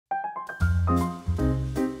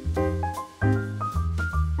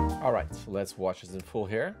All right, so let's watch this in full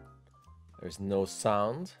here. There's no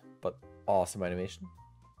sound, but awesome animation.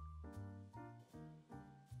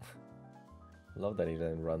 Love that he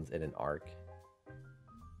then runs in an arc.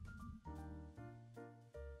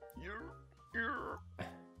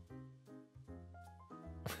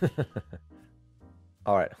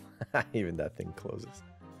 All right, even that thing closes.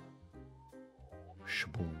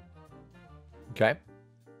 Shaboom. Okay,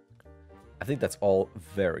 I think that's all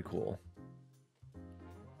very cool.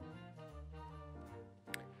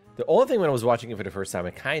 The only thing when I was watching it for the first time,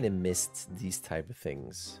 I kind of missed these type of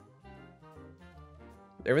things.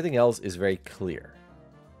 Everything else is very clear.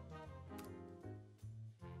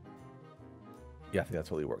 Yeah, I think that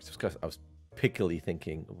totally works. Because I was pickily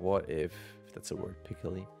thinking, what if that's a word,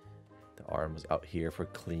 pickily? The arm was out here for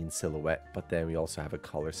clean silhouette, but then we also have a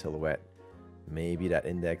color silhouette. Maybe that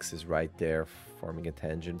index is right there forming a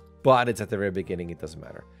tangent, but it's at the very beginning, it doesn't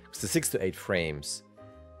matter. Because the 6 to 8 frames,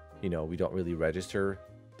 you know, we don't really register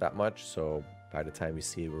that much, so by the time we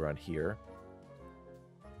see it around here,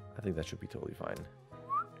 I think that should be totally fine.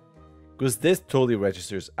 Because this totally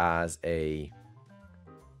registers as a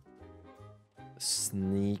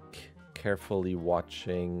sneak, carefully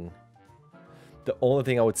watching. The only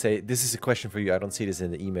thing I would say, this is a question for you, I don't see this in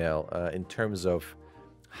the email, in terms of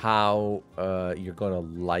how you're gonna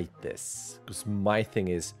light this. Because my thing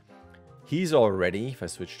is, he's already, if I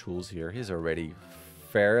switch tools here, he's already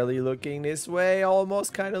fairly looking this way,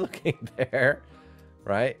 almost kind of looking there,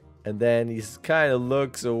 right? And then he kind of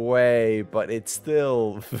looks away, but it's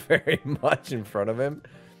still very much in front of him.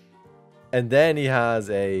 And then he has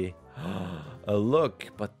a look,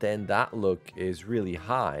 but then that look is really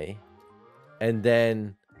high. And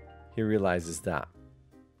then he realizes that.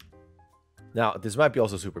 Now, this might be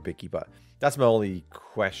also super picky, but that's my only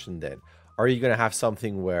question then. Are you going to have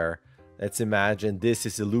something where, let's imagine this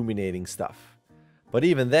is illuminating stuff. But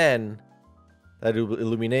even then, that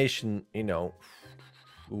illumination, you know,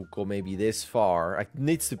 will go maybe this far. It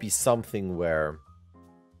needs to be something where,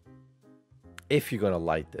 if you're going to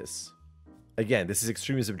light this, again, this is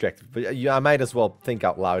extremely subjective, but I might as well think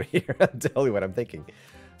out loud here and tell you what I'm thinking.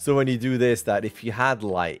 So when you do this, that if you had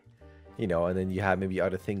light, you know, and then you have maybe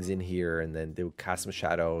other things in here, and then they would cast some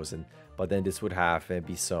shadows, and but then this would have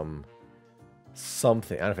maybe something,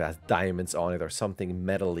 I don't know if it has diamonds on it or something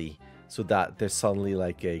metally, so that there's suddenly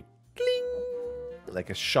like a cling, like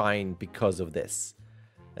a shine because of this.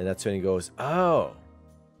 And that's when he goes, oh.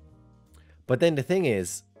 But then the thing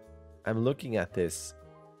is, I'm looking at this.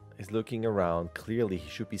 He's looking around. Clearly, he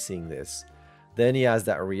should be seeing this. Then he has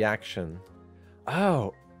that reaction.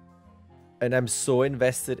 Oh. And I'm so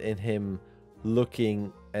invested in him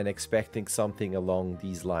looking and expecting something along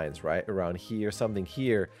these lines, right? Around here, something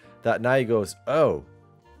here. That now he goes, oh.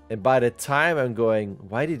 And by the time I'm going,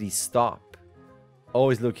 why did he stop?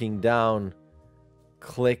 Always looking down.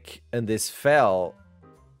 Click. And this fell.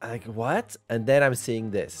 Like, what? And then I'm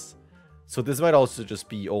seeing this. So this might also just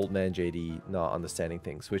be old man JD not understanding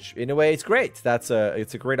things, which in a way it's great. It's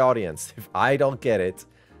a great audience. If I don't get it,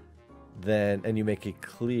 then, and you make it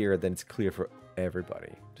clear, then it's clear for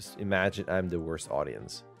everybody. Just imagine I'm the worst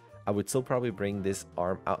audience. I would still probably bring this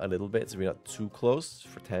arm out a little bit so we're not too close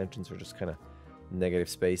for tangents or just kind of negative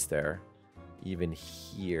space there. Even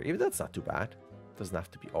here, even that's not too bad. It doesn't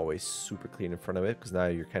have to be always super clean in front of it, because now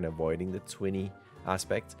you're kind of avoiding the twinny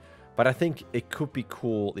aspect. But I think it could be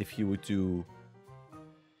cool if you would do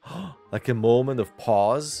like a moment of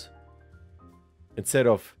pause instead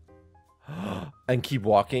of and keep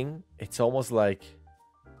walking. It's almost like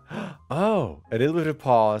oh, a little bit of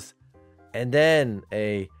pause and then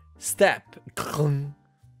a step,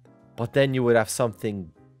 but then you would have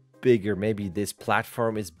something bigger. Maybe this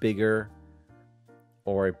platform is bigger,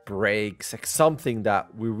 or it breaks, like something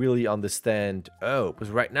that we really understand. Oh, because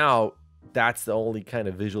right now that's the only kind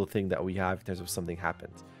of visual thing that we have in terms of something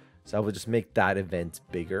happened. So I would just make that event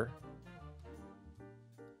bigger.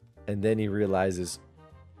 And then he realizes,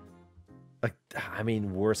 like, I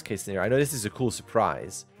mean, worst case scenario, I know this is a cool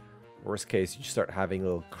surprise. Worst case, you start having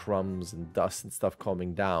little crumbs and dust and stuff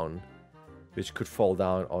coming down, which could fall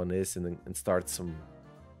down on this and start some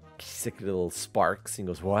sick little sparks. And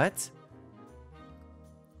he goes, what?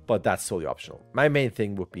 But that's totally optional. My main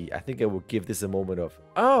thing would be, I think I would give this a moment of,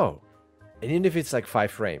 oh. And even if it's like 5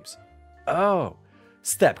 frames, oh,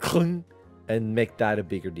 step, and make that a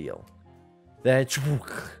bigger deal. Then,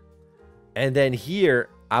 and then here,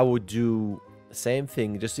 I would do the same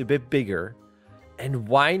thing, just a bit bigger. And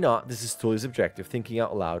why not, this is totally subjective, thinking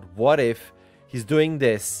out loud, what if he's doing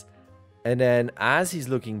this, and then as he's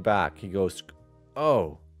looking back, he goes,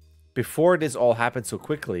 oh, before this all happened so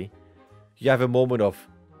quickly, you have a moment of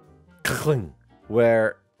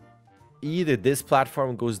where either this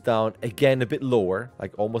platform goes down again a bit lower,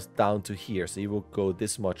 like almost down to here. So you will go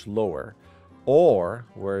this much lower. Or,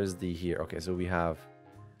 where is the here? Okay, so we have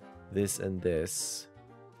this and this.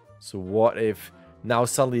 So what if now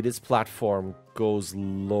suddenly this platform goes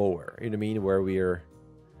lower? You know what I mean? Where we're...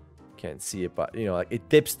 Can't see it, but, you know, like it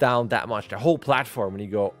dips down that much. The whole platform, and you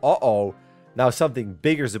go, uh-oh, now something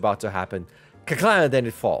bigger is about to happen. And then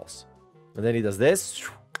it falls. And then he does this.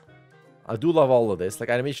 I do love all of this. Like,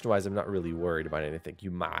 animation-wise, I'm not really worried about anything.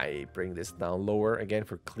 You might bring this down lower again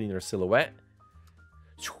for cleaner silhouette.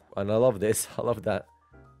 And I love this. I love that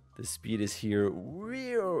the speed is here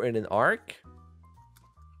in an arc.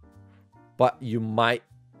 But you might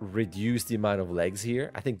reduce the amount of legs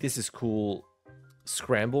here. I think this is cool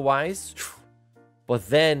scramble-wise. But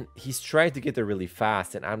then he's trying to get there really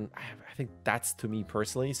fast. And I think that's, to me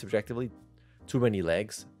personally, subjectively, too many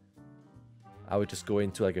legs. I would just go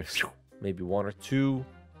into like a... maybe one or two.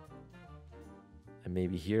 And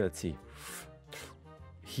maybe here, let's see.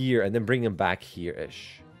 Here, and then bring him back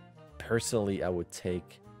here-ish. Personally, I would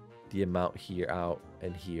take the amount here out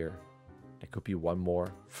and here. There could be one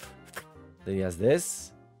more. Then he has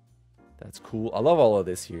this. That's cool. I love all of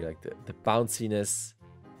this here. Like the bounciness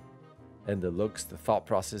and the looks, the thought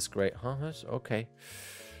process. Great. Huh? Okay.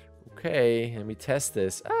 Okay, let me test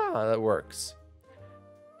this. Ah, that works.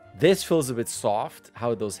 This feels a bit soft,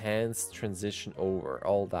 how those hands transition over.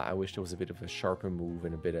 All that. I wish there was a bit of a sharper move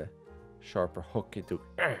and a bit of sharper hook into...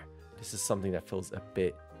 This is something that feels a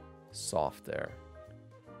bit soft there.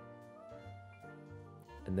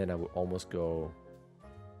 And then I would almost go...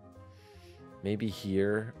 maybe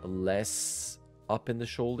here, less up in the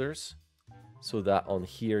shoulders. So that on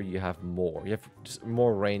here you have more. You have just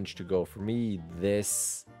more range to go. For me,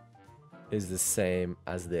 this is the same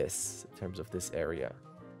as this in terms of this area.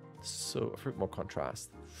 So a bit more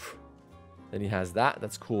contrast. Then he has that.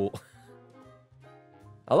 That's cool.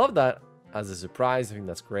 I love that as a surprise. I think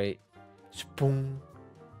that's great. Boom.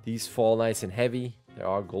 These fall nice and heavy. There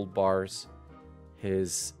are gold bars.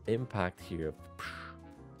 His impact here.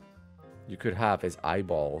 You could have his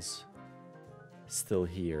eyeballs still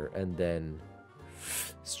here. And then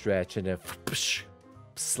stretch and then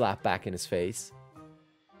slap back in his face.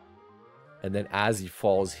 And then as he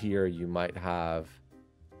falls here, you might have...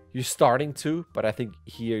 You're starting to, but I think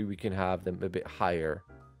here we can have them a bit higher.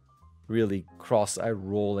 Really cross-eye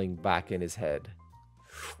rolling back in his head.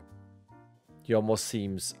 He almost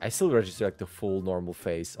seems... I still register like the full normal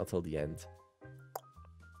face until the end.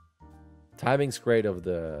 Timing's great of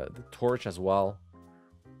the torch as well.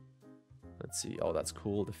 Let's see. Oh, that's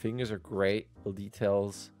cool. The fingers are great. The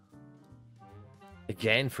details.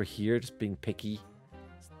 Again, for here, just being picky.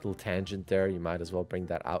 Little tangent there, you might as well bring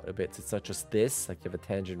that out a bit. So it's not just this, like you have a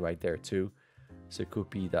tangent right there too. So it could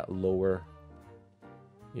be that lower,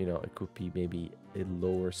 you know, it could be maybe it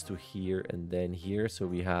lowers to here and then here. So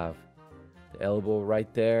we have the elbow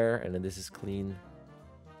right there, and then this is clean.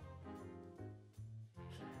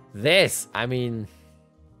 This, I mean,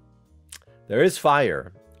 there is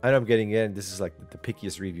fire. I know I'm getting in. This is like the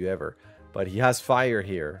pickiest review ever, but he has fire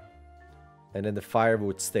here, and then the fire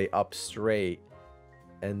would stay up straight.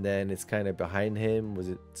 And then it's kind of behind him. Was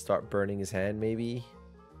it start burning his hand, maybe?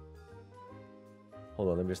 Hold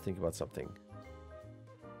on, let me just think about something.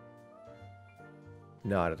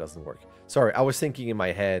 No, that doesn't work. Sorry, I was thinking in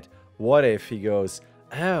my head, what if he goes,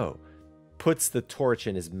 oh, puts the torch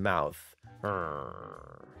in his mouth.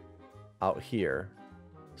 Out here.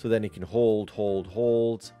 So then he can hold.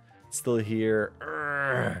 It's still here.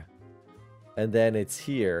 And then it's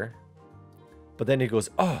here. But then he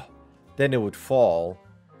goes, oh, then it would fall.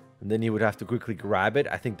 And then he would have to quickly grab it.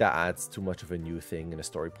 I think that adds too much of a new thing in a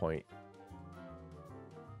story point.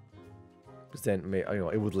 Because then, you know,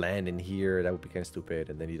 it would land in here. That would be kind of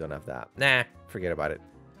stupid. And then you don't have that. Nah, forget about it.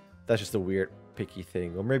 That's just a weird, picky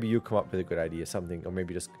thing. Or maybe you come up with a good idea, something. Or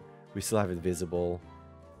maybe just we still have it visible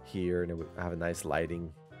here. And it would have a nice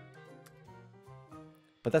lighting.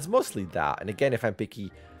 But that's mostly that. And again, if I'm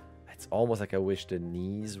picky, it's almost like I wish the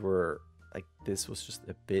knees were... like this was just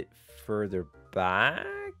a bit further back.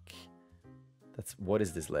 That's what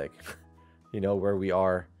is this leg? You know, where we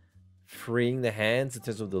are freeing the hands in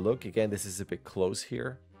terms of the look. Again, this is a bit close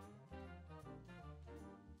here.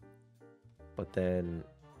 But then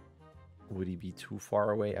would he be too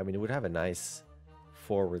far away? I mean, it would have a nice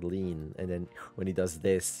forward lean. And then when he does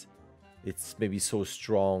this, it's maybe so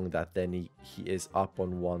strong that then he is up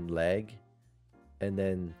on one leg. And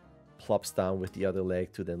then plops down with the other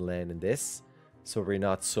leg to then land in this. So we're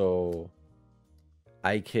not so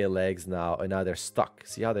IK legs now, and now they're stuck.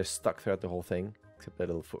 See how they're stuck throughout the whole thing? Except that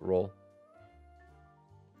little foot roll.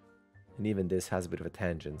 And even this has a bit of a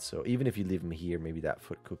tangent. So even if you leave them here, maybe that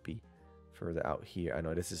foot could be further out here. I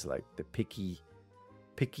know this is like the picky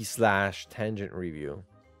slash tangent review.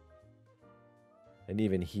 And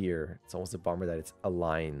even here, it's almost a bummer that it's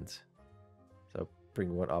aligned. So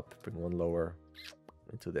bring one up, bring one lower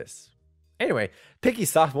into this. Anyway, picky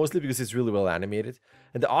stuff, mostly because it's really well animated.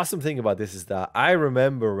 And the awesome thing about this is that I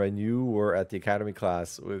remember when you were at the Academy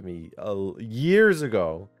class with me years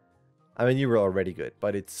ago. I mean, you were already good,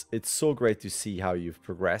 but it's so great to see how you've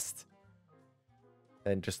progressed.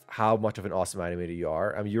 And just how much of an awesome animator you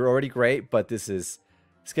are. I mean, you're already great, but it's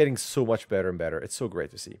getting so much better and better. It's so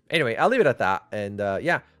great to see. Anyway, I'll leave it at that. And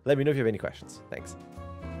yeah, let me know if you have any questions. Thanks.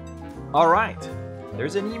 All right.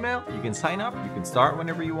 There's an email. You can sign up. You can start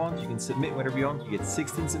whenever you want. You can submit whenever you want. You get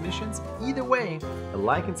 16 submissions. Either way, a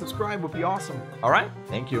like and subscribe would be awesome. All right.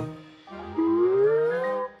 Thank you.